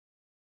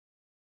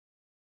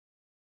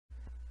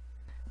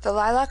The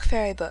Lilac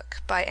Fairy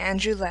Book by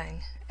Andrew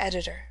Lang,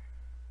 Editor.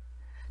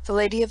 The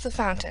Lady of the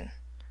Fountain,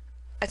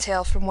 A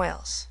Tale from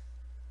Wales.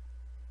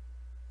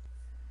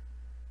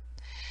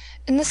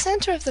 In the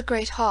centre of the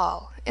great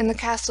hall, in the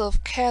castle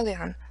of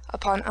Caerleon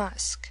upon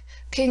Usk,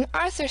 King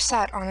Arthur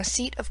sat on a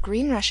seat of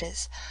green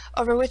rushes,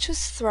 over which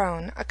was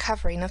thrown a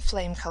covering of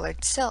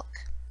flame-coloured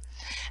silk,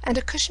 and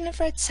a cushion of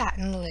red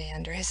satin lay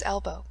under his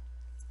elbow.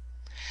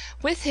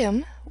 With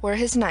him were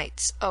his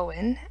knights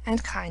Owen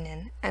and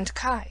Kynon and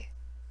Kai,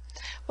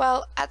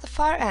 while at the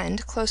far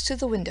end, close to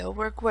the window,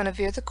 were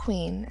Guinevere the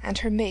Queen and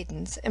her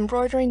maidens,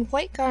 embroidering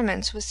white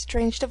garments with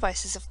strange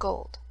devices of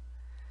gold.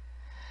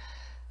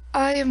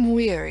 "I am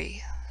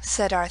weary,"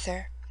 said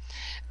Arthur,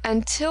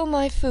 "and till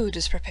my food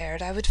is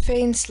prepared I would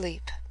fain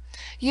sleep.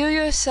 You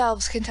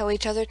yourselves can tell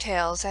each other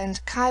tales,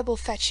 and Kai will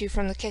fetch you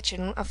from the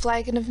kitchen a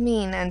flagon of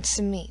mead and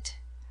some meat."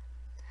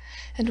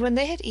 And when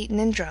they had eaten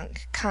and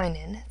drunk,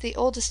 Kynon, the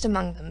oldest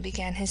among them,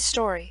 began his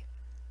story.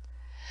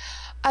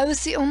 "I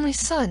was the only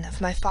son of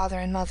my father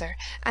and mother,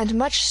 and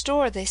much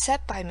store they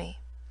set by me.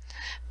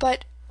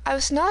 But I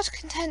was not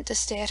content to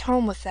stay at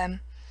home with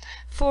them,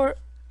 for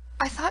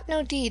I thought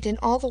no deed in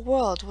all the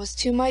world was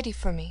too mighty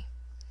for me.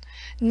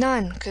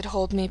 None could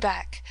hold me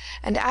back,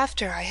 and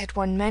after I had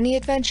won many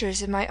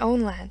adventures in my own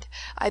land,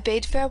 I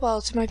bade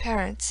farewell to my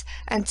parents,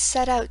 and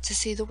set out to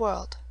see the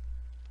world.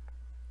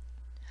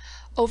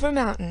 Over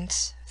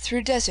mountains,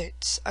 through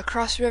deserts,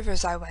 across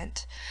rivers I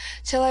went,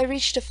 till I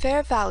reached a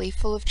fair valley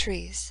full of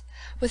trees,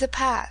 with a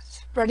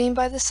path running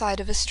by the side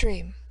of a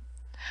stream.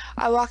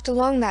 I walked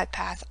along that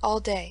path all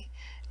day,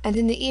 and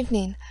in the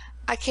evening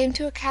I came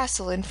to a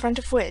castle in front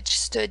of which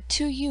stood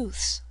two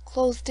youths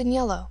clothed in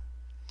yellow,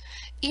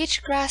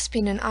 each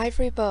grasping an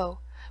ivory bow,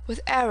 with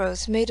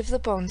arrows made of the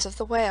bones of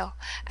the whale,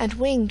 and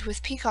winged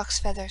with peacock's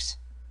feathers.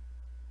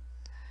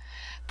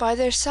 By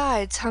their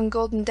sides hung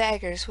golden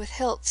daggers with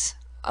hilts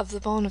of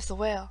the bone of the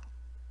whale.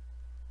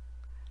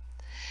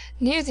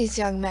 Near these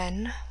young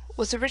men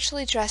was a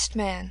richly dressed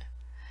man,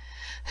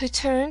 who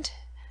turned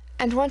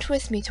and went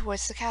with me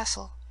towards the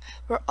castle,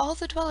 where all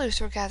the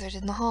dwellers were gathered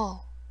in the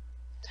hall.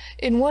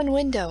 In one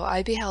window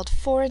I beheld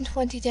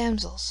 24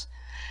 damsels,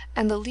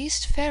 and the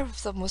least fair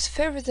of them was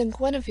fairer than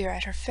Guinevere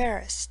at her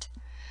fairest.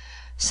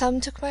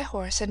 Some took my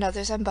horse, and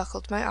others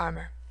unbuckled my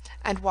armour,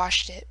 and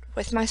washed it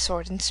with my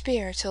sword and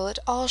spear, till it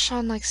all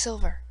shone like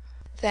silver.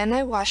 Then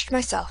I washed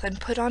myself,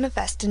 and put on a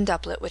vest and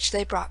doublet which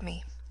they brought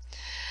me.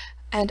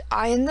 And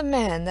I and the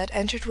man that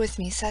entered with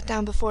me sat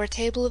down before a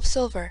table of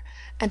silver,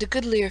 and a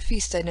goodlier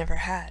feast I never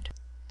had.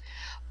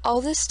 All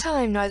this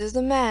time neither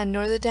the man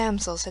nor the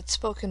damsels had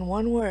spoken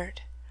one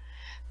word.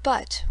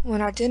 But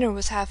when our dinner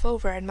was half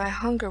over, and my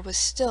hunger was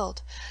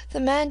stilled, the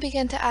man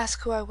began to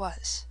ask who I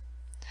was.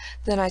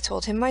 Then I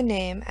told him my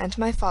name and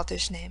my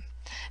father's name,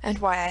 and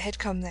why I had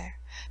come there,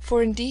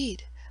 for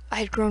indeed I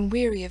had grown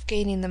weary of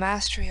gaining the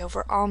mastery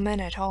over all men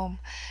at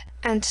home,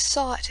 and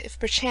sought if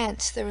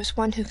perchance there was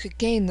one who could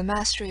gain the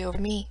mastery over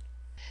me.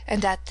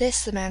 And at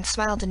this the man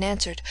smiled and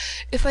answered,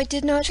 "If I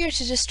did not fear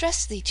to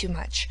distress thee too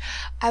much,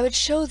 I would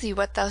show thee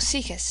what thou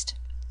seekest."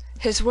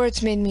 His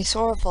words made me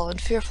sorrowful and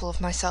fearful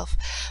of myself,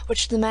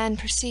 which the man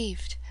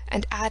perceived,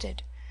 and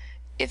added,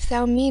 "If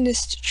thou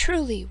meanest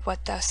truly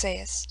what thou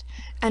sayest,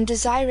 and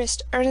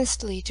desirest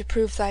earnestly to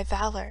prove thy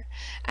valour,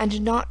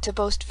 and not to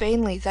boast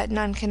vainly that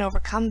none can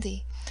overcome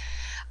thee,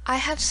 I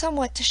have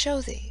somewhat to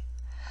show thee.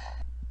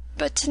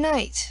 But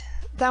tonight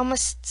thou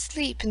must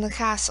sleep in the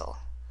castle,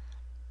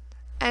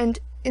 and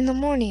in the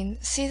morning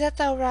see that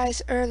thou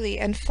rise early,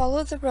 and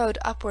follow the road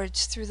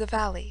upwards through the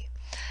valley,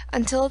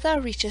 until thou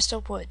reachest a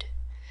wood.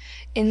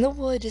 In the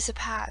wood is a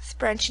path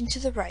branching to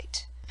the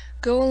right.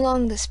 Go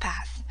along this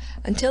path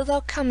until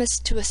thou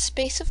comest to a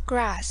space of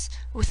grass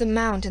with a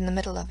mound in the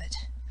middle of it.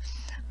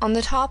 On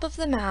the top of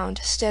the mound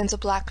stands a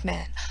black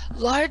man,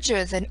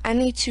 larger than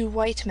any two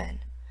white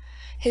men.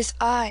 His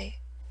eye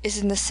is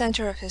in the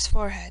centre of his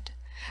forehead,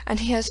 and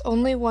he has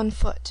only one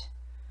foot.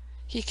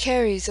 He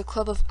carries a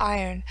club of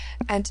iron,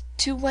 and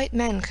two white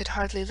men could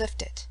hardly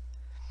lift it.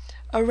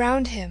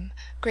 Around him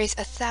graze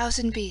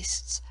 1,000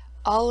 beasts,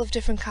 all of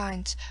different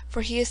kinds,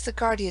 for he is the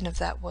guardian of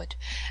that wood,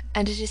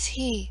 and it is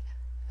he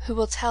who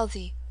will tell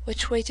thee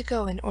which way to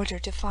go in order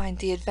to find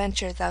the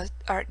adventure thou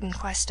art in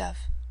quest of."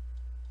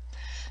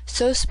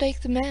 So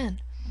spake the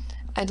man,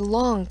 and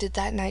long did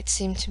that night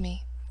seem to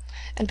me,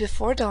 and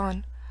before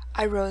dawn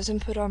I rose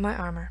and put on my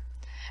armour,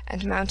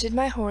 and mounted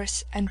my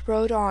horse, and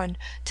rode on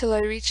till I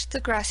reached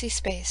the grassy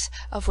space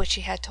of which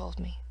he had told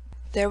me.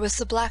 There was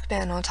the black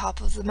man on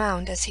top of the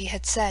mound, as he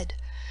had said,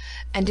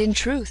 and in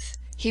truth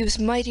he was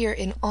mightier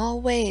in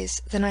all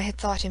ways than I had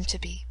thought him to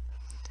be.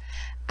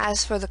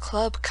 As for the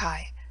club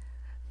Kai,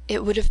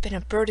 it would have been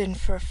a burden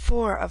for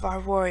 4 of our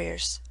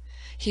warriors.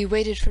 He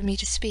waited for me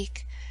to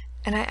speak,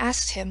 and I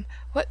asked him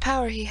what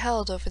power he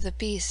held over the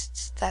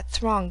beasts that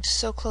thronged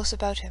so close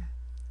about him.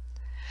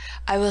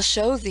 "I will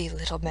show thee,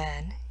 little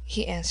man,"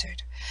 he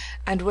answered,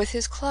 and with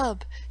his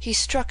club he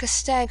struck a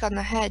stag on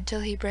the head till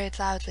he brayed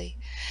loudly,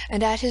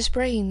 and at his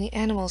braying the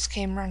animals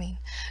came running,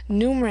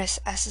 numerous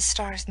as the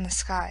stars in the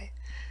sky.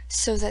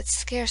 so that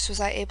scarce was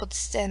I able to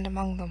stand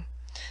among them.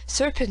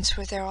 Serpents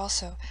were there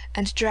also,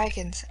 and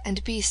dragons,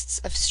 and beasts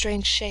of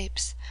strange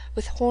shapes,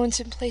 with horns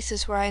in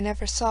places where I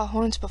never saw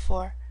horns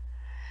before.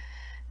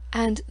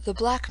 And the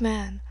black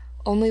man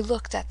only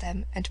looked at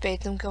them and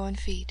bade them go and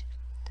feed,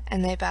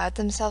 and they bowed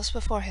themselves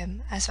before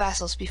him as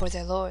vassals before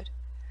their lord.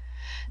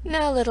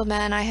 "Now, little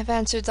man, I have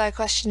answered thy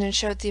question and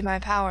showed thee my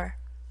power,"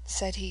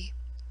 said he.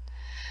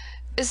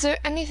 "Is there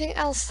anything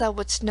else thou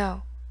wouldst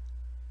know?"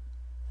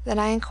 Then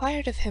I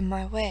inquired of him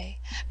my way,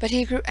 but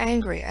he grew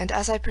angry, and,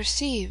 as I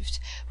perceived,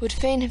 would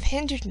fain have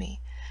hindered me,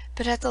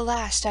 but at the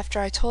last, after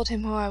I told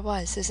him who I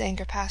was, his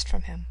anger passed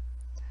from him.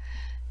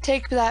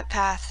 "Take that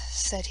path,"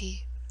 said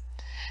he,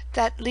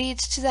 "that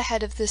leads to the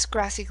head of this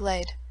grassy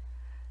glade,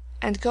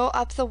 and go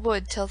up the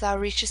wood till thou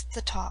reachest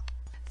the top.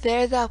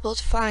 There thou wilt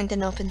find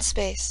an open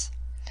space,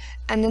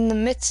 and in the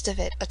midst of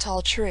it a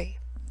tall tree.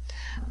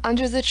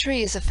 Under the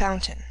tree is a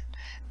fountain,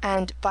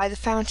 and by the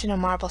fountain a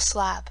marble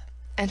slab,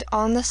 and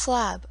on the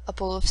slab a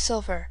bowl of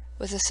silver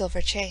with a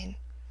silver chain.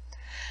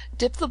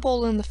 Dip the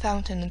bowl in the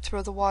fountain and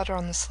throw the water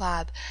on the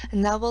slab,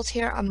 and thou wilt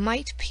hear a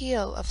mighty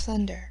peal of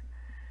thunder,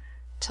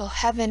 till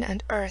heaven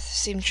and earth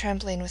seem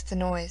trembling with the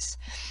noise.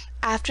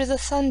 After the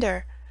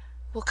thunder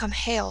will come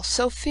hail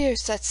so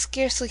fierce that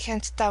scarcely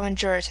canst thou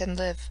endure it and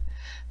live,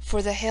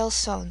 for the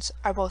hailstones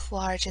are both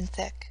large and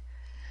thick.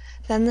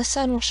 Then the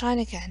sun will shine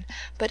again,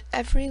 but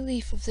every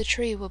leaf of the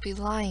tree will be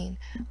lying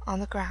on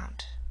the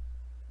ground.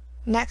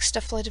 Next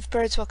a flight of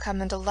birds will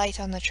come and alight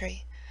on the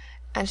tree,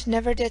 and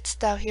never didst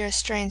thou hear a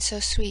strain so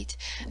sweet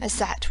as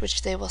that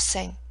which they will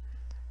sing.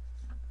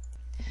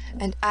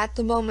 And at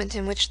the moment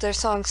in which their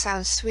song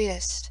sounds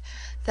sweetest,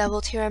 thou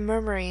wilt hear a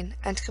murmuring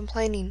and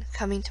complaining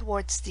coming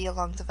towards thee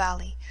along the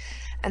valley,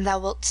 and thou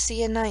wilt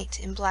see a knight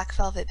in black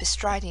velvet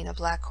bestriding a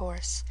black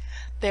horse,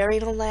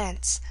 bearing a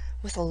lance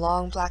with a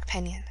long black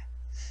pinion.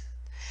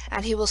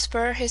 And he will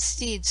spur his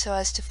steed so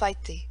as to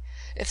fight thee.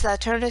 If thou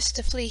turnest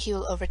to flee, he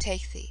will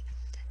overtake thee,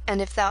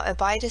 and if thou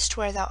abidest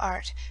where thou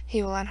art,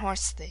 he will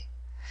unhorse thee.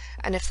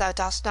 And if thou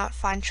dost not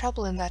find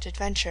trouble in that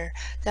adventure,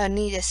 thou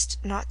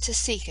needest not to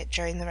seek it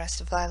during the rest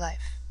of thy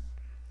life."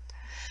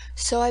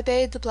 So I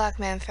bade the black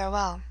man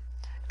farewell,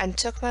 and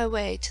took my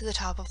way to the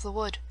top of the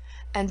wood,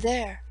 and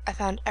there I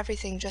found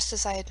everything just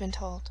as I had been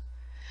told.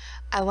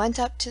 I went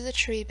up to the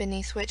tree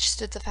beneath which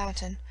stood the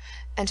fountain,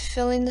 and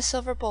filling the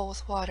silver bowl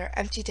with water,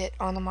 emptied it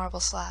on the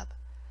marble slab.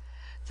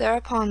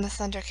 Thereupon the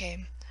thunder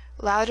came,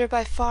 louder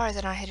by far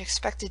than I had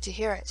expected to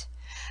hear it,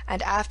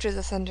 and after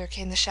the thunder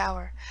came the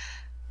shower,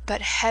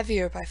 but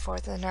heavier by far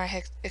than I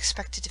had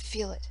expected to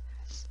feel it.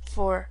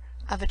 For,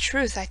 of a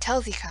truth I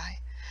tell thee, Kai,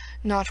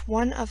 not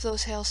one of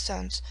those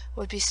hailstones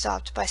would be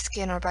stopped by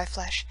skin or by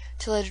flesh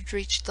till it had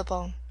reached the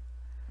bone.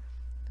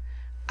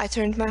 I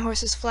turned my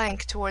horse's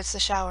flank towards the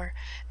shower,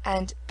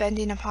 and,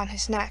 bending upon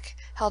his neck,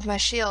 held my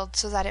shield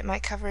so that it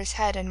might cover his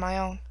head and my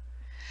own.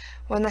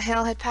 When the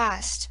hail had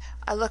passed,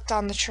 I looked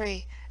on the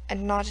tree,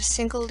 and not a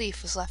single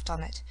leaf was left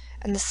on it,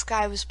 and the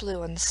sky was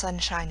blue and the sun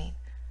shining,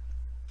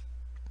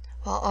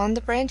 while on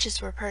the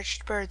branches were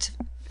perched birds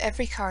of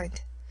every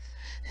kind,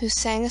 who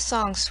sang a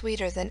song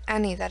sweeter than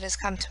any that has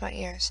come to my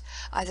ears,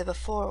 either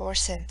before or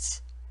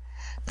since.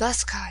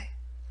 Thus, Kai,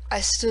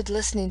 I stood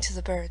listening to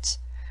the birds,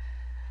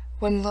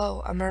 when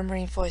lo, a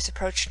murmuring voice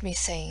approached me,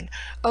 saying,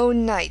 "O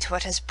knight,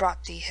 what has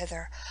brought thee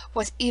hither?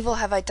 What evil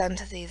have I done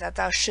to thee, that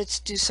thou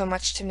shouldst do so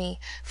much to me?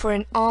 For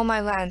in all my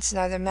lands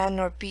neither man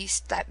nor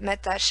beast that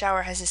met that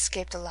shower has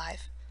escaped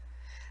alive."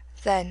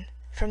 Then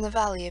from the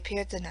valley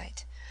appeared the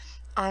knight,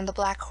 on the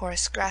black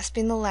horse,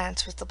 grasping the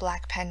lance with the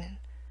black pennon.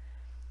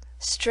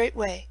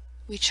 Straightway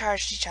we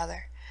charged each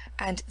other,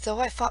 and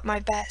though I fought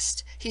my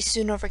best, he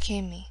soon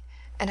overcame me,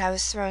 and I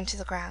was thrown to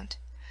the ground,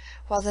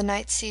 while the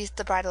knight seized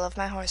the bridle of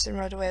my horse and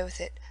rode away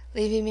with it,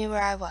 leaving me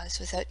where I was,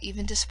 without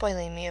even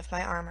despoiling me of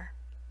my armor.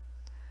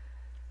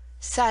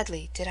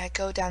 Sadly did I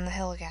go down the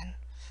hill again,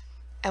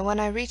 and when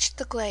I reached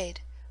the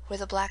glade where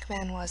the black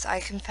man was, I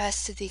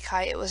confess to thee,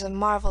 Kai, it was a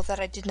marvel that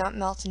I did not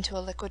melt into a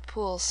liquid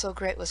pool, so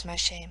great was my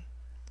shame.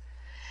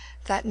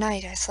 That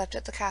night I slept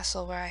at the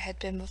castle where I had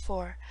been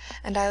before,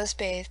 and I was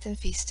bathed and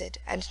feasted,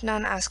 and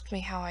none asked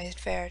me how I had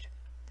fared.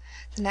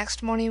 The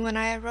next morning when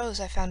I arose,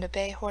 I found a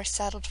bay horse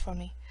saddled for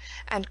me,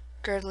 and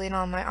girdling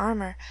on my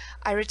armor,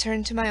 I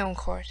returned to my own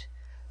court.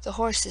 The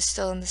horse is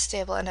still in the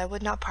stable, and I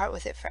would not part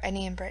with it for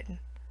any in Britain.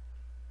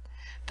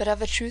 But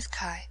of a truth,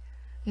 Kai,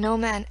 no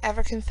man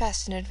ever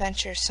confessed an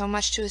adventure so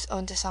much to his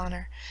own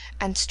dishonor,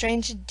 and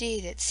strange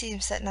indeed it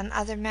seems that none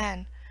other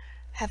man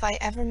have I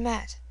ever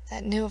met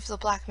that knew of the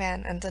black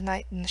man and the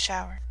night in the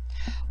shower.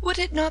 "Would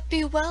it not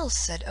be well,"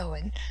 said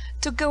Owen,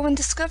 "to go and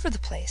discover the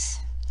place?"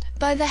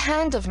 "By the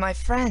hand of my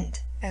friend,"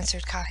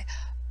 answered Kai,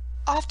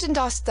 "often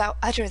dost thou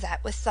utter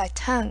that with thy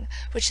tongue,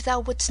 which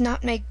thou wouldst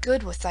not make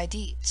good with thy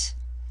deeds."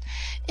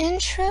 "In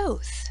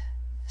truth,"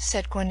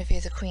 said Guinevere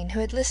the queen, who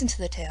had listened to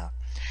the tale,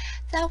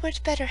 "thou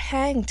wert better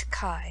hanged,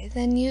 Kai,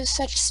 than use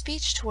such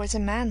speech towards a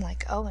man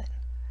like Owen."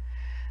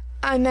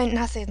 "I meant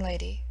nothing,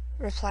 lady,"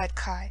 replied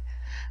Kai.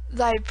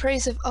 "Thy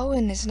praise of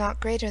Owen is not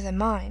greater than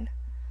mine.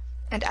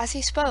 And as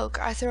he spoke,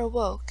 Arthur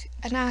awoke,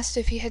 and asked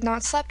if he had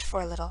not slept for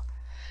a little.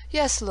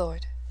 "Yes,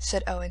 lord,"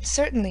 said Owen,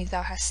 "certainly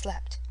thou hast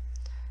slept."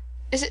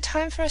 "Is it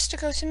time for us to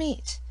go to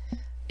meat?"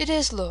 "It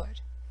is, lord,"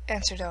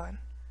 answered Owen.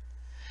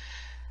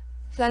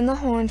 Then the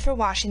horn for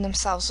washing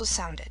themselves was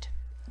sounded,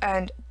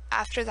 and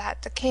after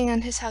that the king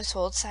and his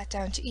household sat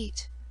down to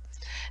eat.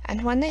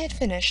 And when they had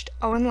finished,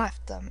 Owen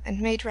left them and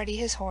made ready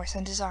his horse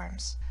and his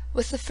arms.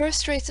 With the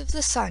first rays of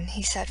the sun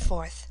he set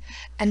forth,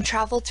 and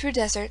travelled through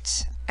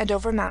deserts, and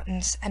over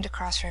mountains, and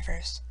across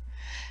rivers.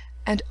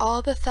 And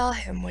all befell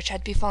him which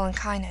had befallen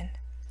Kynon,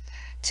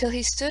 till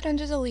he stood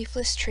under the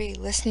leafless tree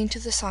listening to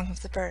the song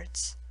of the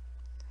birds.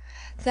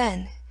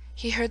 Then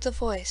he heard the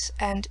voice,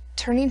 and,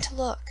 turning to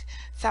look,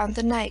 found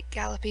the knight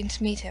galloping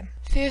to meet him.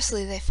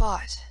 Fiercely they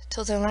fought,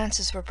 till their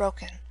lances were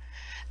broken,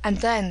 and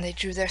then they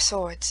drew their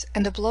swords,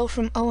 and a blow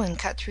from Owen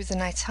cut through the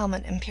knight's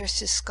helmet and pierced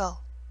his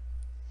skull.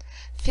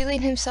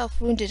 Feeling himself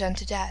wounded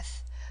unto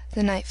death,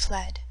 the knight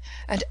fled,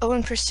 and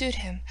Owen pursued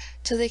him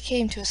till they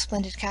came to a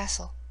splendid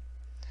castle.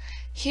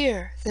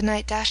 Here the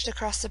knight dashed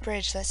across the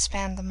bridge that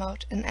spanned the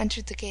moat and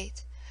entered the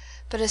gate,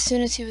 but as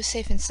soon as he was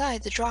safe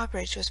inside, the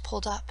drawbridge was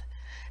pulled up,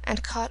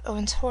 and caught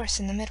Owen's horse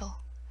in the middle,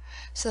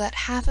 so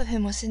that half of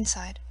him was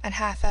inside and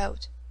half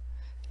out,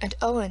 and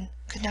Owen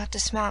could not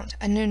dismount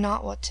and knew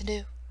not what to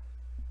do.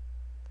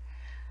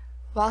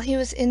 While he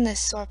was in this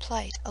sore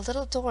plight, a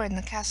little door in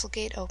the castle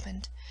gate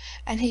opened,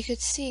 and he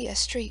could see a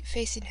street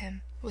facing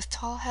him, with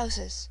tall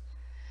houses.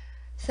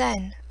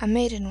 Then a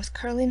maiden with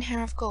curling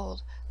hair of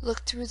gold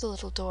looked through the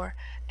little door,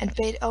 and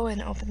bade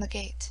Owen open the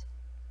gate.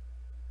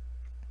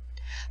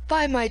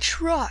 "By my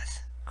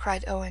troth,"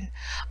 cried Owen,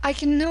 "I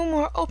can no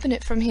more open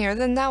it from here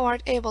than thou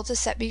art able to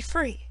set me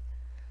free."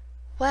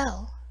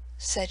 "Well,"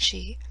 said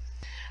she,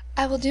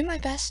 "I will do my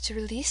best to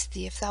release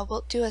thee if thou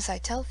wilt do as I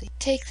tell thee.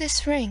 Take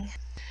this ring,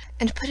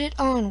 and put it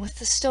on with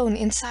the stone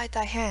inside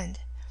thy hand,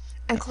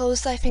 and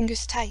close thy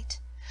fingers tight,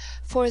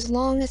 for as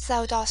long as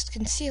thou dost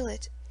conceal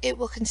it, it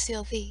will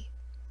conceal thee.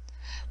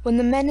 When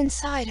the men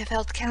inside have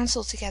held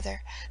counsel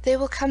together, they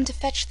will come to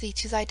fetch thee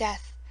to thy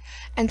death,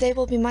 and they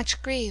will be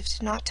much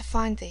grieved not to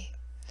find thee.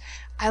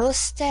 I will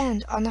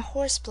stand on the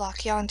horse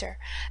block yonder,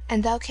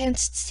 and thou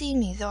canst see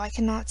me though I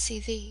cannot see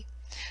thee.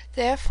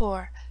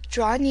 Therefore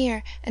draw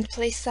near and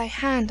place thy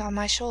hand on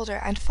my shoulder,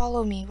 and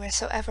follow me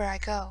wheresoever I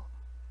go."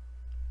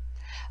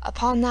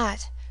 Upon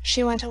that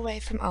she went away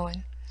from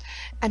Owen,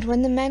 and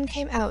when the men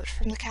came out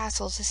from the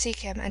castle to seek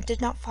him and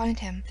did not find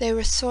him, they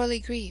were sorely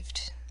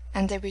grieved,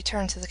 and they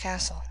returned to the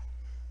castle.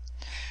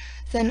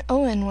 Then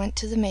Owen went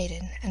to the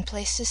maiden and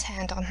placed his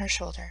hand on her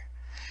shoulder,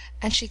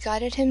 and she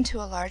guided him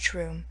to a large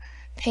room,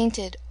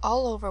 painted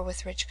all over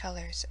with rich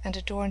colours, and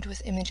adorned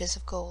with images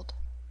of gold.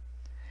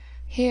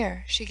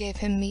 Here she gave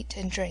him meat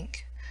and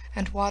drink,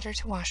 and water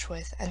to wash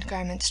with, and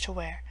garments to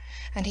wear,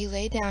 and he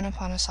lay down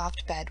upon a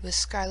soft bed with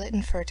scarlet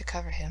and fur to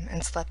cover him,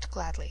 and slept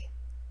gladly.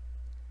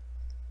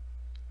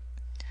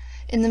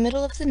 In the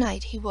middle of the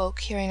night he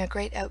woke, hearing a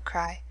great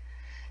outcry,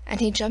 and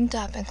he jumped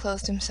up and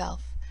clothed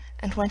himself,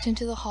 and went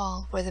into the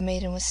hall where the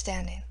maiden was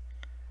standing.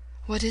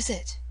 "What is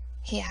it?"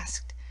 he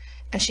asked,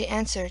 and she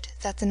answered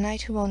that the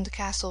knight who owned the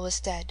castle was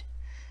dead,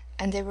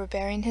 and they were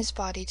bearing his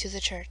body to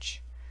the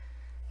church.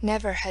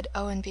 Never had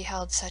Owen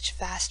beheld such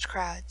vast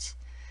crowds,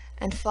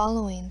 and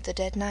following the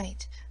dead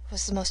knight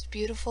was the most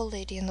beautiful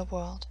lady in the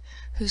world,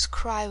 whose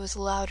cry was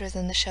louder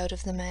than the shout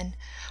of the men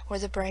or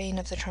the braying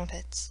of the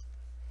trumpets.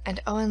 And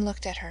Owen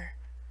looked at her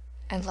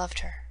and loved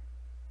her.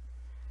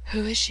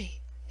 "Who is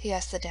she?" he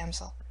asked the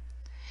damsel.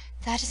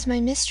 "That is my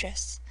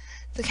mistress,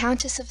 the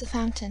Countess of the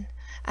Fountain,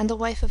 and the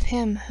wife of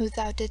him who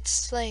thou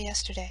didst slay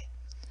yesterday."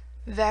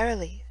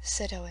 "Verily,"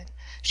 said Owen,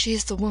 "she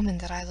is the woman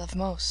that I love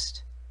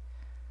most."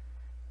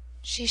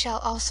 "She shall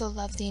also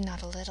love thee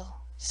not a little,"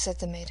 said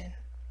the maiden.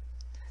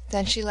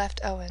 Then she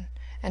left Owen,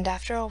 and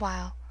after a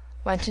while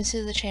went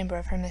into the chamber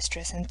of her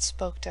mistress and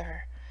spoke to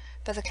her,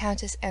 but the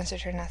countess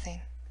answered her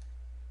nothing.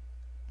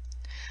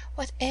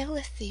 "What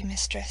aileth thee,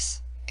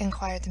 mistress?"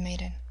 inquired the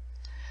maiden.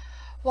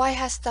 "Why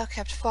hast thou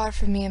kept far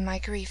from me in my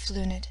grief,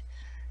 Luned?"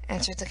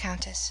 answered the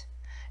countess,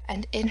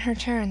 and in her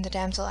turn the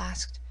damsel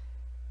asked,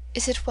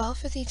 "Is it well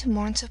for thee to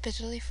mourn so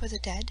bitterly for the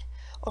dead,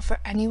 or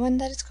for anyone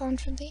that is gone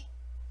from thee?"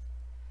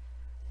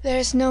 "There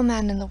is no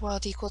man in the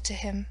world equal to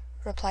him,"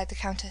 replied the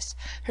countess,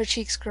 her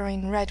cheeks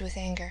growing red with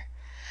anger.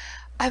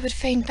 "I would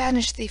fain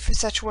banish thee for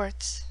such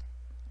words."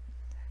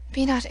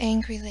 "Be not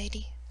angry,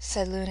 lady,"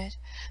 said Luned,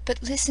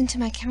 "but listen to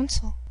my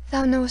counsel.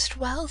 Thou knowest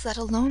well that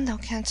alone thou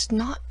canst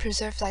not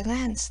preserve thy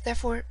lands,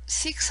 therefore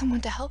seek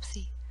someone to help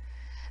thee."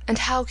 "And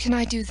how can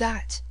I do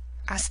that?"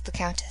 asked the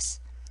countess.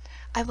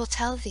 "I will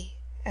tell thee,"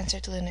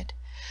 answered Luned.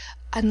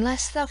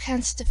 "Unless thou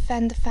canst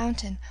defend the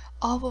fountain,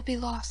 all will be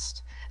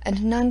lost,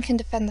 and none can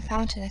defend the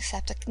fountain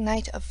except a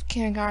knight of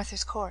King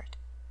Arthur's court.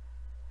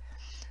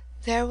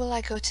 There will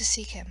I go to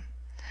seek him,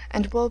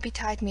 and woe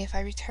betide me if I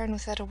return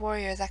without a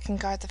warrior that can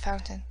guard the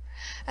fountain,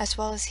 as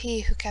well as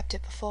he who kept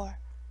it before."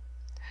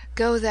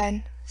 "Go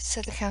then,"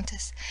 said the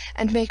countess,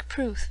 "and make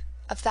proof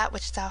of that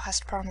which thou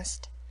hast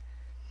promised."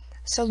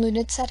 So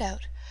Luned set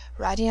out,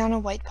 riding on a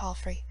white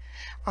palfrey,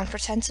 on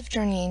pretence of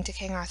journeying to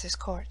King Arthur's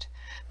court,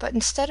 but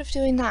instead of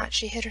doing that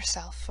she hid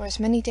herself for as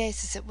many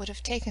days as it would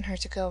have taken her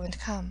to go and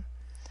come,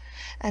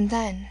 and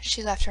then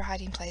she left her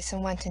hiding place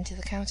and went into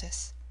the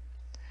countess.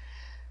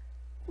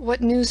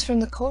 "What news from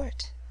the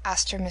court?"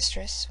 asked her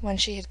mistress, when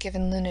she had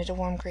given Luned a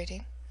warm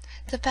greeting.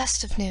 "The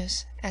best of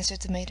news,"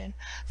 answered the maiden,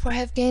 "for I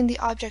have gained the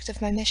object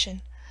of my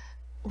mission.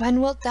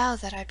 When wilt thou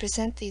that I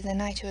present thee the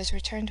knight who has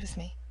returned with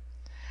me?"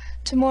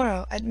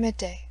 "Tomorrow at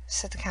midday,"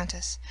 said the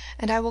countess,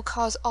 "and I will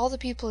cause all the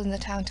people in the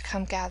town to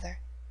come gather."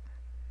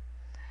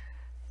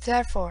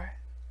 Therefore,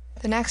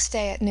 the next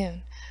day at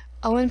noon,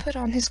 Owen put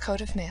on his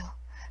coat of mail,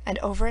 and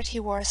over it he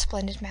wore a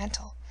splendid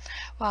mantle,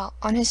 while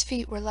on his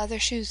feet were leather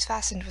shoes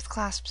fastened with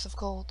clasps of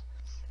gold,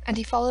 and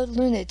he followed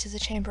Luned to the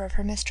chamber of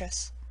her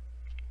mistress.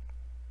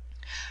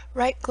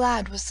 Right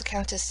glad was the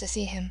countess to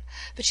see him,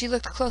 but she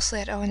looked closely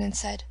at Owen and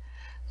said,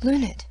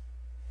 "Luned,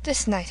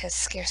 this knight has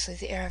scarcely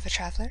the air of a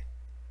traveller."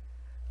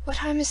 "What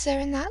harm is there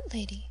in that,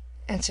 lady?"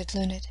 answered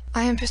Luned.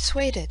 "I am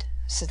persuaded,"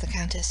 said the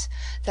countess,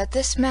 "that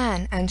this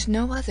man and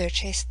no other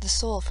chased the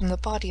soul from the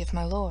body of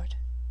my lord."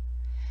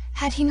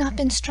 "Had he not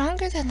been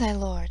stronger than thy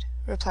lord,"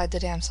 replied the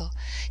damsel,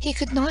 "he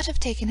could not have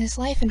taken his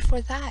life, and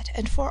for that,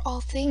 and for all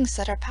things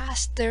that are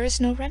past, there is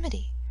no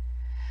remedy."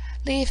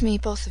 "Leave me,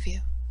 both of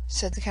you,"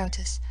 said the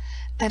countess,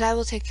 "and I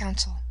will take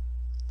counsel."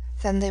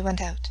 Then they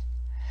went out.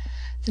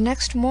 The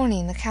next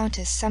morning the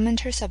countess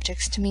summoned her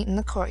subjects to meet in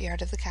the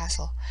courtyard of the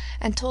castle,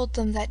 and told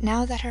them that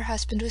now that her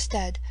husband was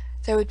dead,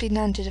 there would be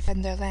none to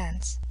defend their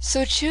lands.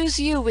 "So choose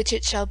you which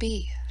it shall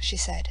be," she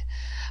said.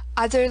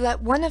 "Either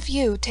let one of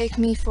you take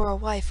me for a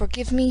wife, or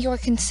give me your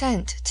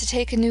consent to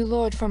take a new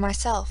lord for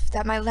myself,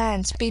 that my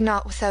lands be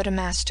not without a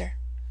master."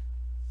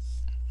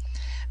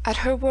 At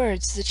her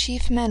words the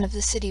chief men of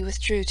the city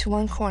withdrew to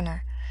one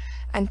corner,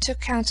 and took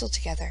counsel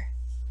together,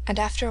 and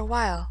after a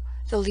while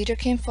the leader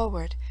came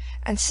forward,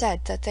 and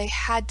said that they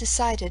had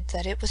decided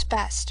that it was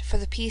best, for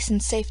the peace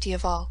and safety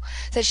of all,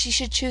 that she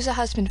should choose a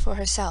husband for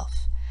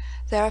herself.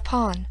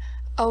 Thereupon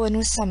Owen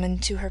was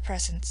summoned to her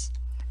presence,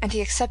 and he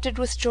accepted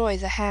with joy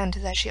the hand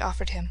that she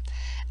offered him,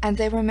 and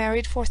they were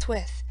married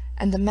forthwith,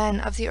 and the men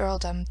of the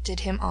earldom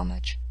did him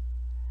homage.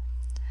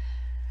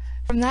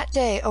 From that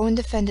day Owen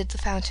defended the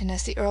fountain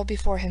as the earl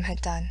before him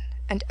had done,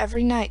 and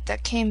every knight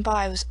that came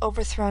by was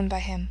overthrown by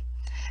him,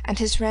 and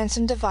his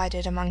ransom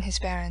divided among his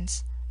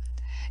barons.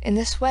 In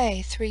this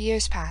way 3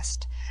 years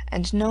passed,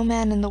 and no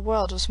man in the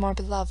world was more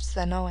beloved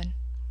than Owen.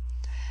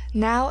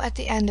 Now at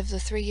the end of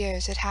the 3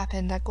 years it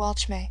happened that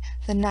Gwalchmai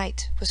the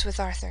knight was with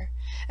Arthur,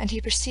 and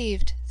he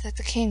perceived that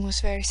the king was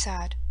very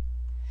sad.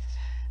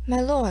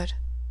 "My lord,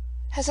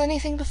 has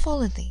anything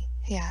befallen thee?"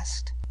 he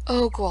asked.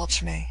 "O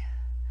Gwalchmai,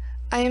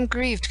 I am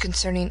grieved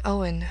concerning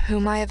Owen,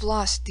 whom I have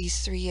lost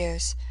these 3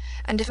 years,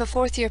 and if a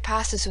 4th year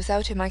passes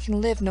without him I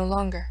can live no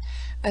longer,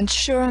 and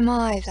sure am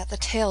I that the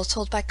tale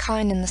told by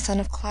Kynon the son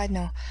of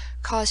Clydno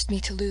caused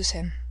me to lose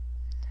him.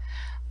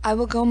 I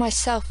will go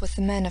myself with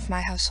the men of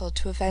my household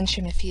to avenge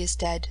him if he is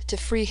dead, to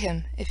free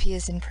him if he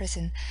is in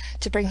prison,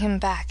 to bring him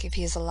back if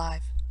he is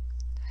alive."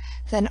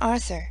 Then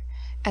Arthur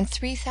and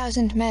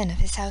 3,000 men of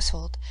his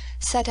household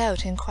set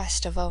out in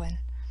quest of Owen,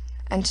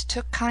 and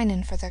took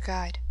Kynon for their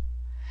guide.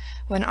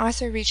 When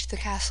Arthur reached the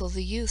castle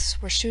the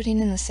youths were shooting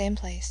in the same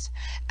place,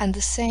 and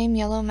the same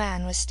yellow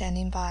man was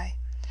standing by,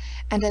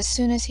 and as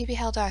soon as he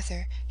beheld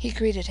Arthur he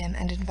greeted him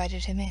and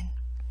invited him in,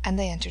 and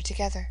they entered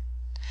together.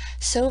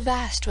 So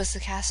vast was the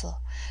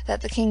castle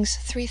that the king's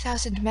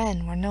 3,000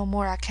 men were no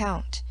more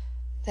account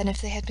than if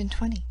they had been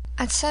 20.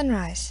 At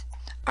sunrise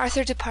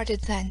Arthur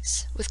departed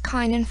thence, with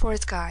Kynon for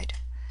his guide,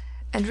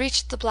 and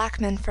reached the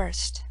black men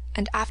first,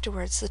 and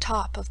afterwards the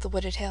top of the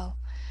wooded hill,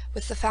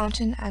 with the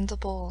fountain and the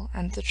bowl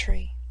and the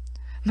tree.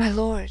 "My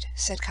lord,"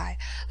 said Kai,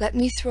 "let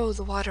me throw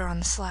the water on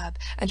the slab,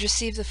 and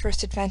receive the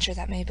first adventure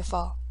that may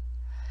befall."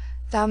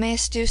 "Thou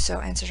mayest do so,"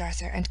 answered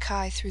Arthur, and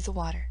Kai threw the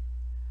water.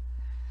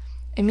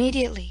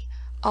 Immediately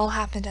all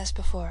happened as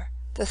before,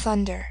 the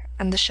thunder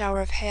and the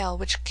shower of hail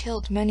which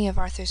killed many of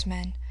Arthur's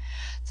men,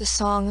 the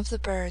song of the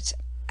birds,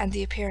 and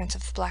the appearance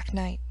of the Black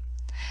Knight.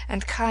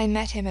 And Kai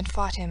met him and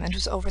fought him, and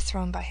was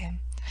overthrown by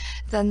him.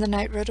 Then the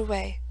knight rode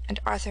away, and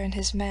Arthur and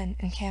his men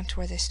encamped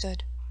where they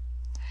stood.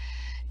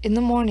 In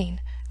the morning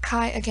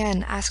Kai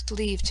again asked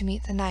leave to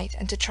meet the knight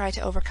and to try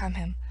to overcome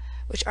him,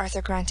 which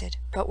Arthur granted,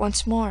 but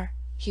once more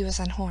he was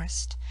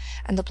unhorsed,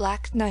 and the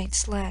Black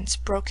Knight's lance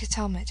broke his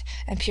helmet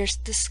and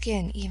pierced the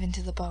skin even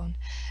to the bone,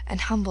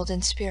 and humbled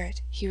in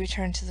spirit he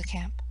returned to the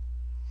camp.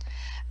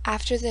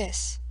 After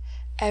this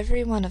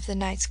every one of the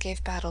knights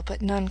gave battle,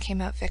 but none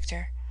came out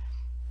victor,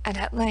 and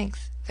at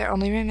length there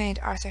only remained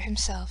Arthur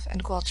himself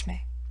and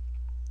Gwalchmai.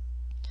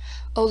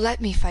 "Oh,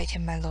 let me fight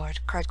him, my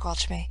lord," cried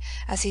Gwalchmai,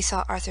 as he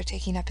saw Arthur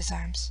taking up his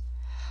arms.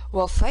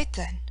 "Well, fight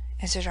then,"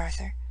 answered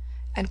Arthur,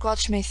 and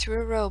Gwalchmai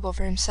threw a robe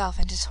over himself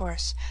and his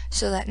horse,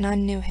 so that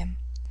none knew him.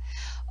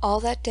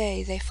 All that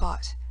day they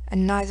fought,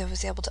 and neither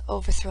was able to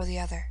overthrow the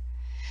other.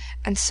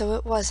 And so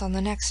it was on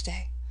the next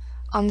day.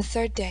 On the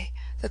 3rd day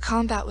the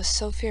combat was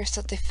so fierce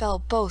that they fell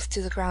both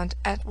to the ground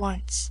at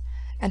once,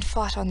 and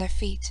fought on their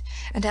feet,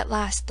 and at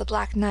last the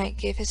Black Knight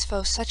gave his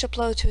foe such a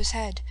blow to his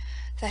head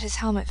that his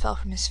helmet fell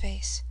from his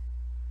face.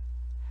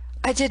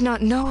 "I did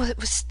not know it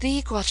was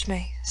thee,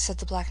 Gwalchmai," said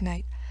the Black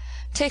Knight.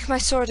 "Take my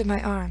sword and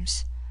my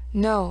arms."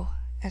 "No,"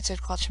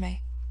 answered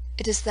Gwalchmai,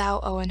 "it is thou,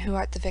 Owen, who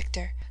art the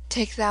victor.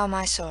 Take thou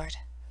my sword."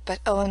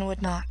 But Owen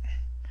would not.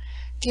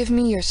 "Give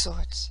me your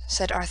swords,"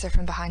 said Arthur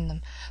from behind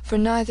them, "for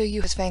neither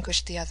you has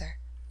vanquished the other."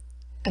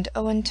 And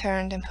Owen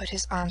turned and put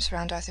his arms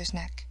round Arthur's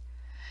neck.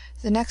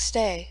 The next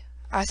day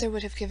Arthur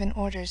would have given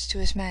orders to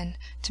his men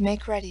to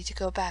make ready to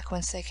go back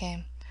whence they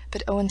came,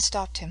 but Owen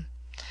stopped him.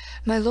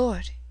 "My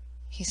lord,"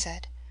 he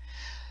said,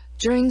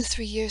 "during the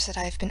 3 years that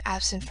I have been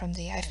absent from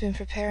thee I have been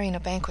preparing a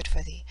banquet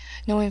for thee,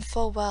 knowing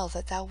full well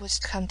that thou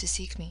wouldst come to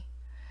seek me.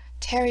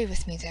 Tarry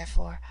with me,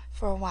 therefore,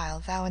 for a while,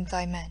 thou and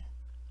thy men."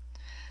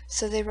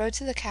 So they rode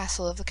to the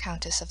castle of the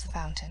Countess of the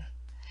Fountain,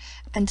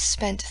 and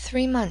spent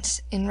 3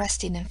 months in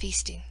resting and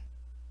feasting.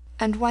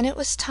 And when it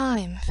was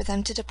time for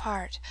them to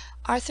depart,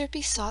 Arthur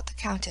besought the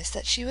Countess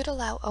that she would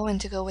allow Owen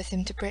to go with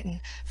him to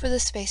Britain for the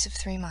space of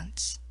 3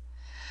 months.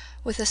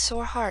 With a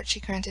sore heart she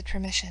granted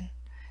permission,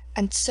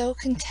 and so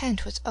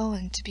content was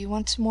Owen to be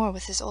once more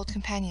with his old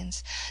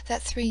companions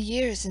that 3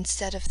 years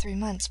instead of 3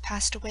 months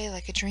passed away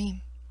like a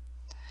dream.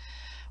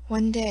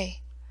 One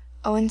day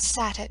Owen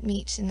sat at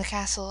meat in the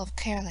castle of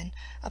Caerleon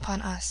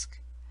upon Usk,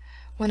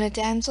 when a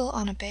damsel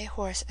on a bay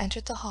horse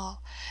entered the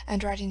hall,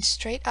 and riding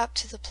straight up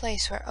to the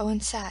place where Owen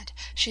sat,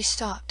 she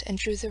stopped and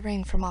drew the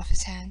ring from off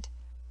his hand.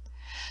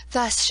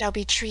 "Thus shall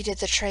be treated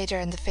the traitor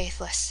and the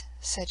faithless,"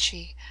 said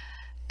she,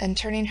 and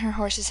turning her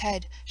horse's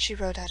head she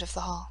rode out of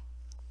the hall.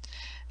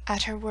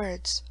 At her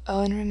words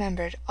Owen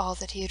remembered all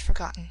that he had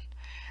forgotten,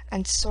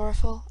 and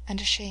sorrowful and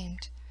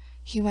ashamed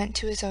he went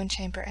to his own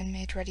chamber and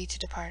made ready to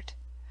depart.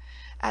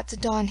 At the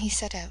dawn he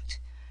set out,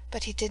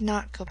 but he did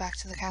not go back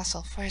to the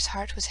castle, for his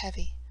heart was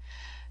heavy,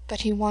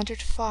 but he wandered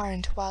far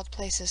into wild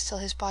places till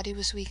his body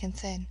was weak and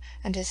thin,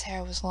 and his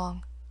hair was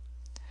long.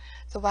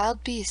 The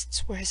wild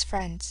beasts were his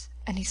friends,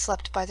 and he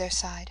slept by their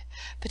side,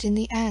 but in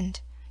the end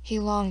he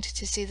longed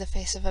to see the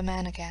face of a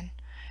man again,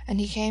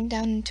 and he came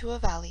down into a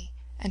valley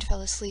and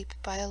fell asleep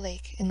by a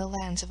lake in the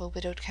lands of a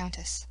widowed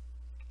countess.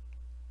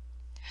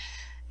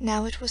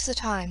 Now it was the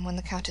time when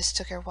the countess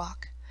took her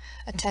walk,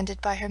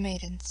 attended by her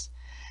maidens,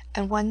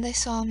 and when they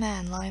saw a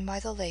man lying by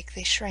the lake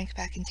they shrank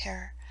back in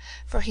terror,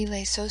 for he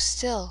lay so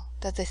still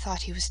that they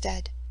thought he was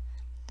dead.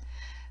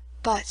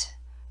 But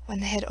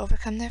when they had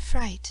overcome their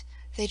fright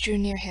they drew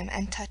near him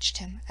and touched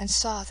him, and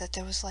saw that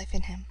there was life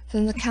in him.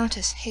 Then the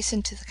countess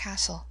hastened to the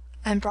castle,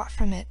 and brought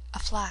from it a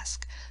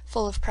flask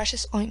full of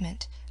precious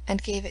ointment,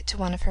 and gave it to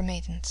one of her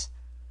maidens.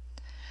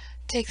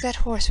 "Take that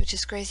horse which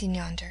is grazing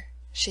yonder,"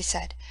 she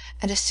said,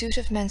 "and a suit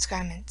of men's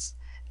garments,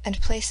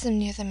 and place them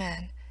near the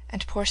man,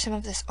 and pour some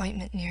of this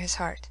ointment near his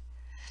heart.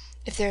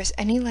 If there is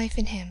any life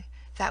in him,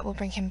 that will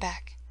bring him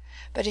back,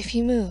 but if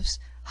he moves,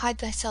 hide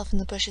thyself in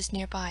the bushes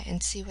near by,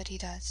 and see what he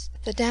does."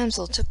 The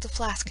damsel took the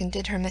flask and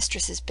did her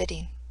mistress's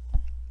bidding.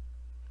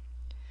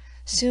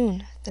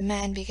 Soon the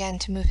man began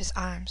to move his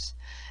arms,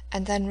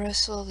 and then rose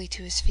slowly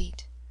to his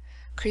feet.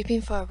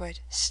 Creeping forward,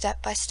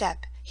 step by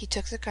step, he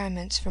took the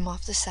garments from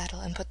off the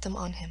saddle and put them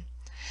on him,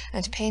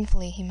 and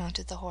painfully he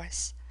mounted the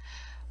horse.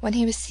 When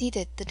he was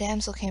seated, the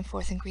damsel came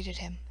forth and greeted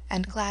him,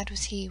 and glad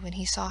was he when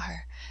he saw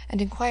her,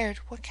 and inquired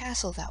what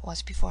castle that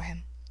was before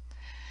him.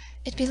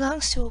 "It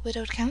belongs to a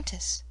widowed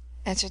countess,"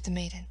 answered the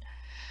maiden.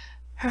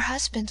 "Her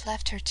husband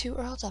left her 2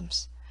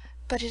 earldoms,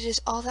 but it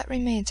is all that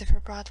remains of her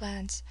broad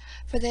lands,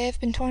 for they have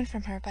been torn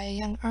from her by a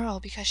young earl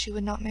because she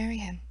would not marry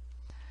him."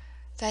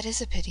 "That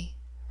is a pity,"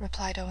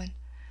 replied Owen,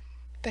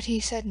 but he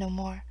said no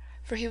more,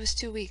 for he was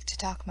too weak to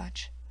talk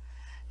much.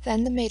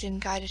 Then the maiden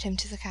guided him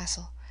to the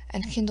castle,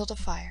 and kindled a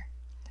fire,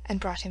 and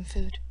brought him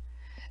food,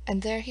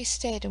 and there he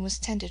stayed and was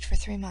tended for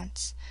 3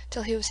 months,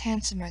 till he was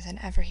handsomer than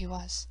ever he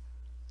was.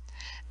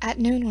 At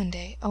noon one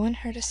day Owen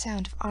heard a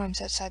sound of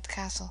arms outside the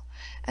castle,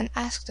 and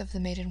asked of the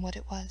maiden what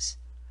it was.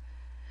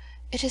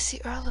 "It is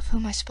the earl of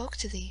whom I spoke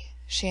to thee,"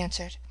 she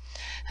answered,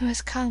 "who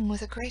has come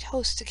with a great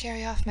host to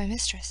carry off my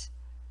mistress."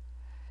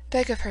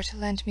 "Beg of her to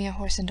lend me a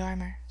horse and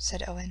armour,"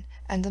 said Owen,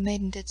 and the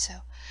maiden did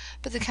so,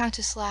 but the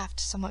countess laughed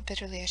somewhat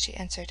bitterly as she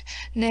answered,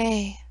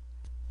 "Nay,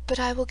 but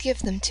I will give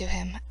them to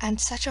him,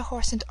 and such a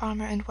horse and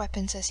armour and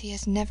weapons as he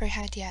has never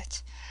had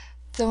yet,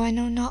 though I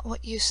know not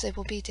what use they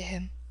will be to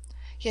him,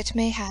 yet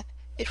mayhap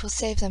it will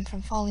save them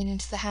from falling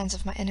into the hands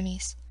of my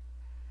enemies."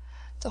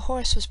 The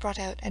horse was brought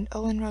out, and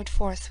Owen rode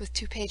forth with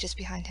 2 pages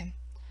behind him,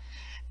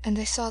 and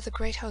they saw the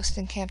great host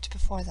encamped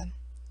before them.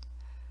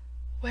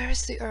 "Where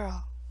is the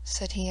earl?"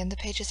 said he, and the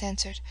pages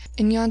answered,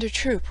 "In yonder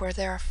troop where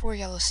there are 4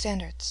 yellow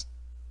standards."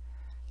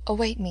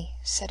 "Await me,"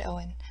 said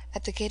Owen,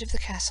 "at the gate of the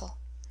castle,"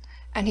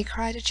 and he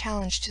cried a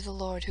challenge to the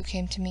lord who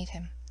came to meet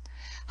him.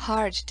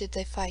 Hard did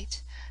they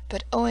fight,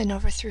 but Owen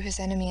overthrew his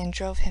enemy and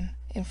drove him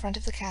in front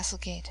of the castle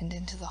gate and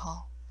into the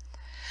hall.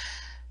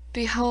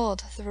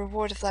 "Behold the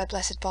reward of thy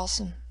blessed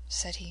balsam,"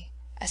 said he,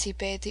 as he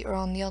bade the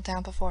earl kneel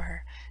down before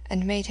her,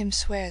 and made him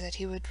swear that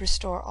he would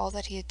restore all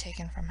that he had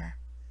taken from her.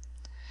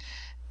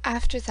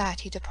 After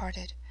that he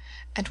departed,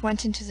 and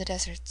went into the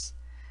deserts,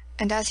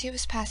 and as he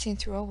was passing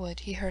through a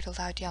wood he heard a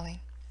loud yelling.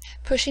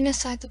 Pushing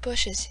aside the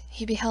bushes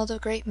he beheld a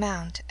great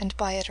mound, and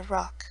by it a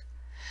rock.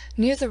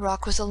 Near the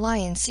rock was a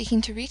lion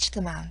seeking to reach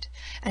the mound,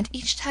 and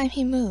each time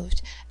he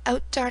moved,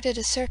 out darted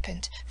a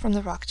serpent from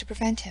the rock to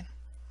prevent him.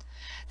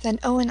 Then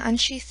Owen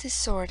unsheathed his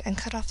sword and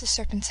cut off the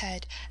serpent's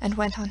head, and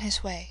went on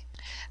his way,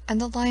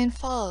 and the lion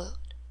followed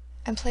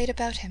and played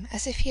about him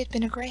as if he had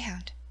been a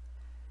greyhound.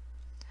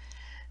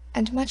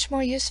 And much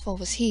more useful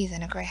was he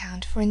than a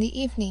greyhound, for in the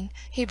evening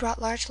he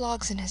brought large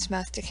logs in his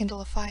mouth to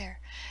kindle a fire,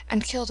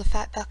 and killed a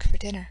fat buck for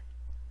dinner.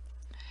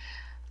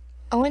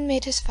 Owen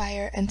made his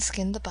fire and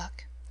skinned the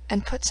buck,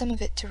 and put some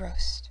of it to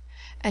roast,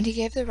 and he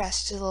gave the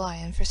rest to the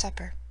lion for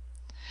supper.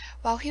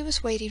 While he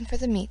was waiting for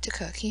the meat to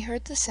cook he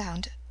heard the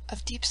sound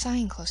of deep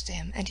sighing close to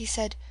him, and he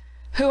said,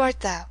 "Who art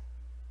thou?"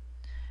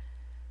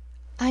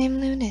 "I am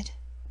Luned,"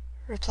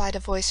 replied a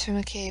voice from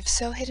a cave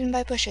so hidden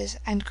by bushes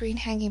and green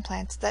hanging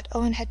plants that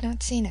Owen had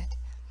not seen it.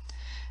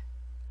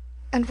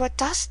 "And what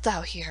dost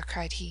thou here?"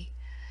 cried he.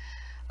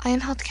 "I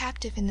am held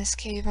captive in this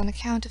cave on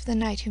account of the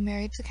knight who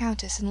married the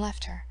countess and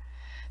left her,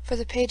 for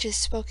the pages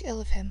spoke ill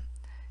of him,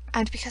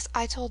 and because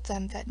I told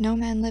them that no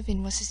man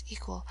living was his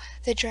equal,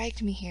 they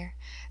dragged me here,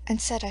 and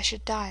said I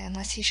should die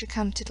unless he should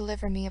come to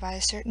deliver me by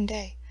a certain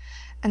day,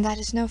 and that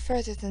is no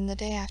further than the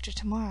day after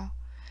tomorrow.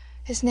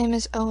 His name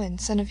is Owen,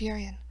 son of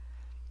Urien.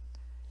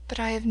 But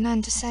I have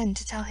none to send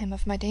to tell him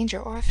of my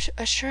danger, or of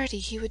a surety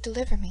he would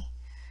deliver me."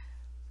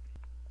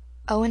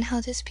 Owen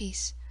held his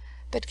peace,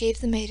 but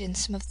gave the maiden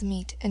some of the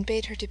meat, and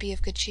bade her to be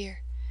of good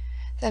cheer.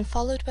 Then,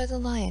 followed by the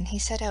lion, he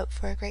set out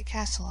for a great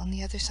castle on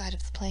the other side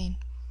of the plain.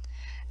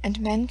 And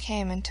men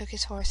came and took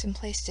his horse and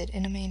placed it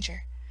in a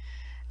manger,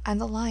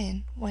 and the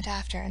lion went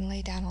after and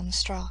lay down on the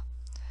straw.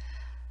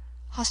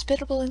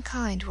 Hospitable and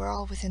kind were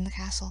all within the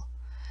castle,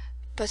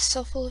 but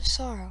so full of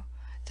sorrow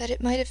that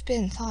it might have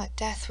been thought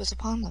death was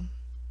upon them.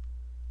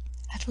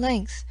 At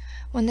length,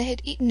 when they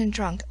had eaten and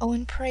drunk,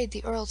 Owen prayed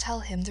the earl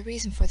tell him the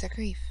reason for their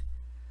grief.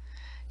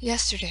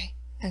 "Yesterday,"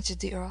 answered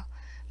the earl,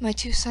 "my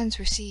 2 sons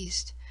were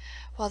seized,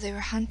 while they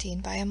were hunting,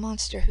 by a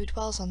monster who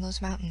dwells on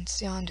those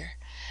mountains yonder,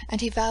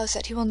 and he vows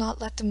that he will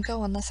not let them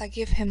go unless I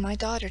give him my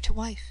daughter to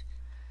wife."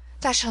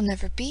 "That shall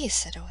never be,"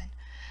 said Owen.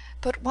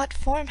 "But what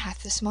form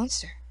hath this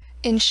monster?"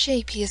 "In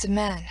shape he is a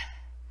man,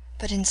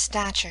 but in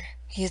stature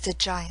he is a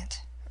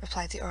giant,"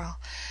 replied the earl,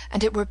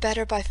 "and it were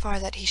better by far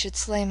that he should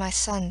slay my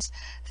sons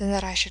than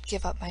that I should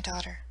give up my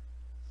daughter."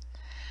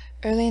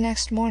 Early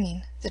next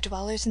morning the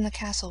dwellers in the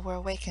castle were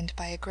awakened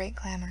by a great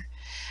clamour,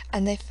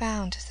 and they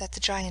found that the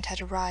giant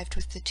had arrived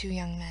with the 2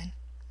 young men.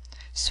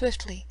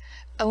 Swiftly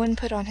Owen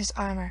put on his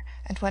armour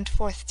and went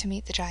forth to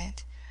meet the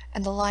giant,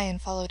 and the lion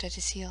followed at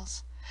his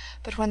heels.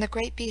 But when the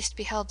great beast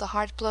beheld the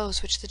hard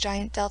blows which the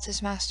giant dealt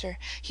his master,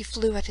 he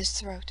flew at his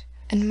throat,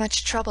 and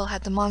much trouble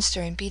had the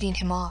monster in beating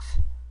him off.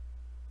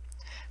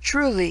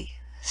 "Truly,"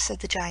 said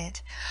the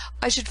giant,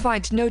 "I should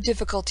find no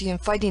difficulty in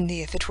fighting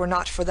thee if it were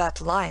not for that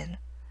lion."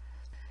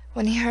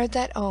 When he heard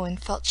that, Owen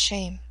felt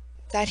shame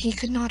that he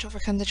could not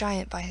overcome the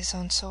giant by his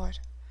own sword.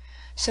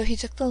 So he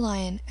took the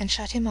lion and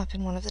shut him up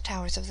in one of the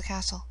towers of the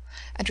castle,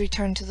 and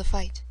returned to the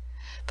fight.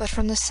 But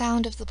from the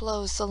sound of the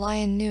blows the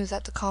lion knew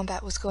that the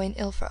combat was going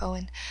ill for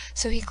Owen,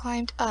 so he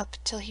climbed up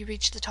till he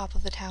reached the top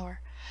of the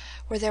tower,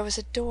 where there was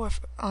a door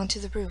onto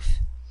the roof,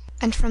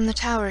 and from the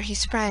tower he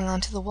sprang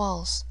onto the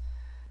walls,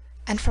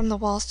 and from the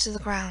walls to the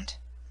ground.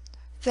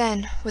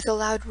 Then with a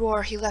loud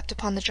roar he leapt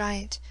upon the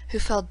giant, who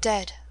fell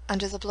dead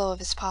under the blow of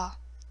his paw.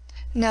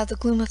 Now the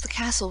gloom of the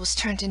castle was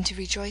turned into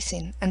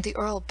rejoicing, and the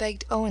earl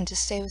begged Owen to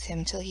stay with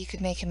him till he could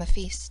make him a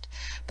feast,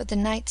 but the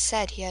knight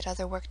said he had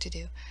other work to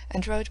do,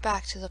 and rode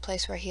back to the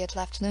place where he had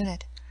left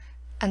Luned,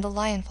 and the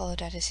lion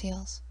followed at his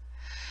heels.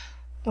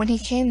 When he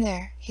came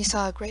there he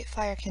saw a great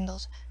fire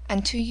kindled,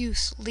 and 2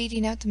 youths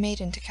leading out the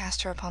maiden to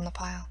cast her upon the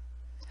pile.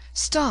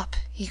 "Stop!"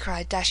 he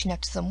cried, dashing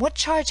up to them. "What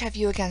charge have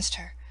you against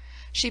her?"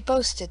 "She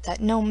boasted that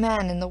no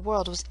man in the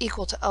world was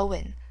equal to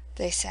Owen,"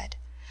 they said,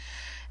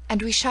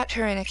 "and we shut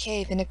her in a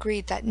cave and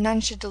agreed that none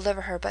should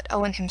deliver her but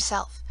Owen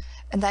himself,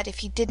 and that if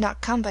he did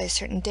not come by a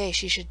certain day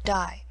she should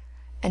die.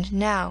 And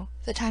now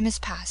the time has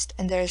passed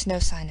and there is no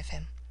sign of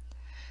him."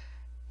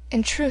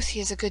 "In truth he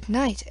is a good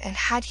knight, and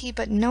had he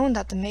but known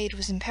that the maid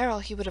was in peril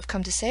he would have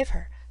come to save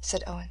her,"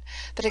 said Owen,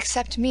 "but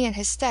accept me in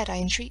his stead, I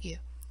entreat you."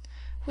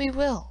 "We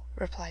will,"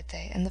 replied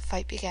they, and the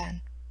fight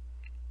began.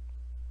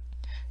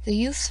 The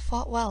youths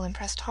fought well and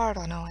pressed hard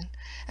on Owen,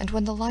 and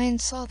when the lion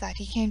saw that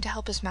he came to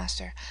help his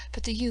master,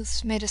 but the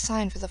youths made a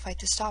sign for the fight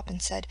to stop,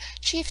 and said,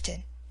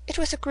 "Chieftain, it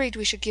was agreed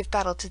we should give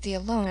battle to thee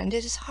alone, and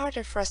it is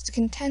harder for us to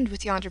contend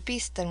with yonder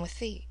beast than with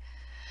thee."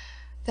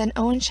 Then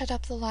Owen shut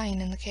up the lion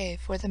in the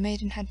cave where the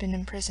maiden had been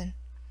in prison,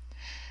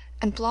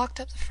 and blocked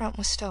up the front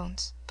with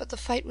stones, but the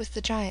fight with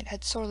the giant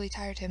had sorely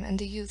tired him, and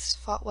the youths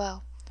fought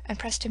well, and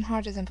pressed him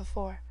harder than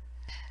before.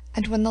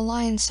 And when the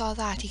lion saw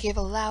that, he gave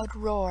a loud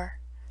roar,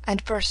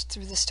 and burst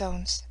through the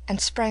stones, and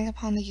sprang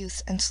upon the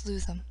youths and slew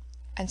them,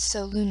 and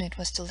so Luned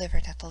was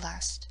delivered at the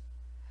last.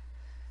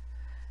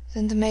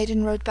 Then the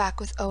maiden rode back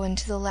with Owen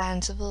to the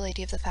lands of the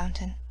Lady of the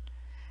Fountain,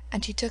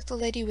 and he took the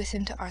lady with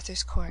him to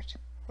Arthur's court,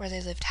 where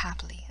they lived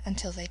happily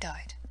until they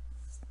died.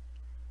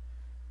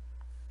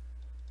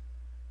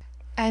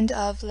 End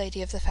of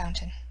Lady of the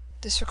Fountain.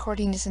 This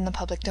recording is in the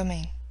public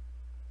domain.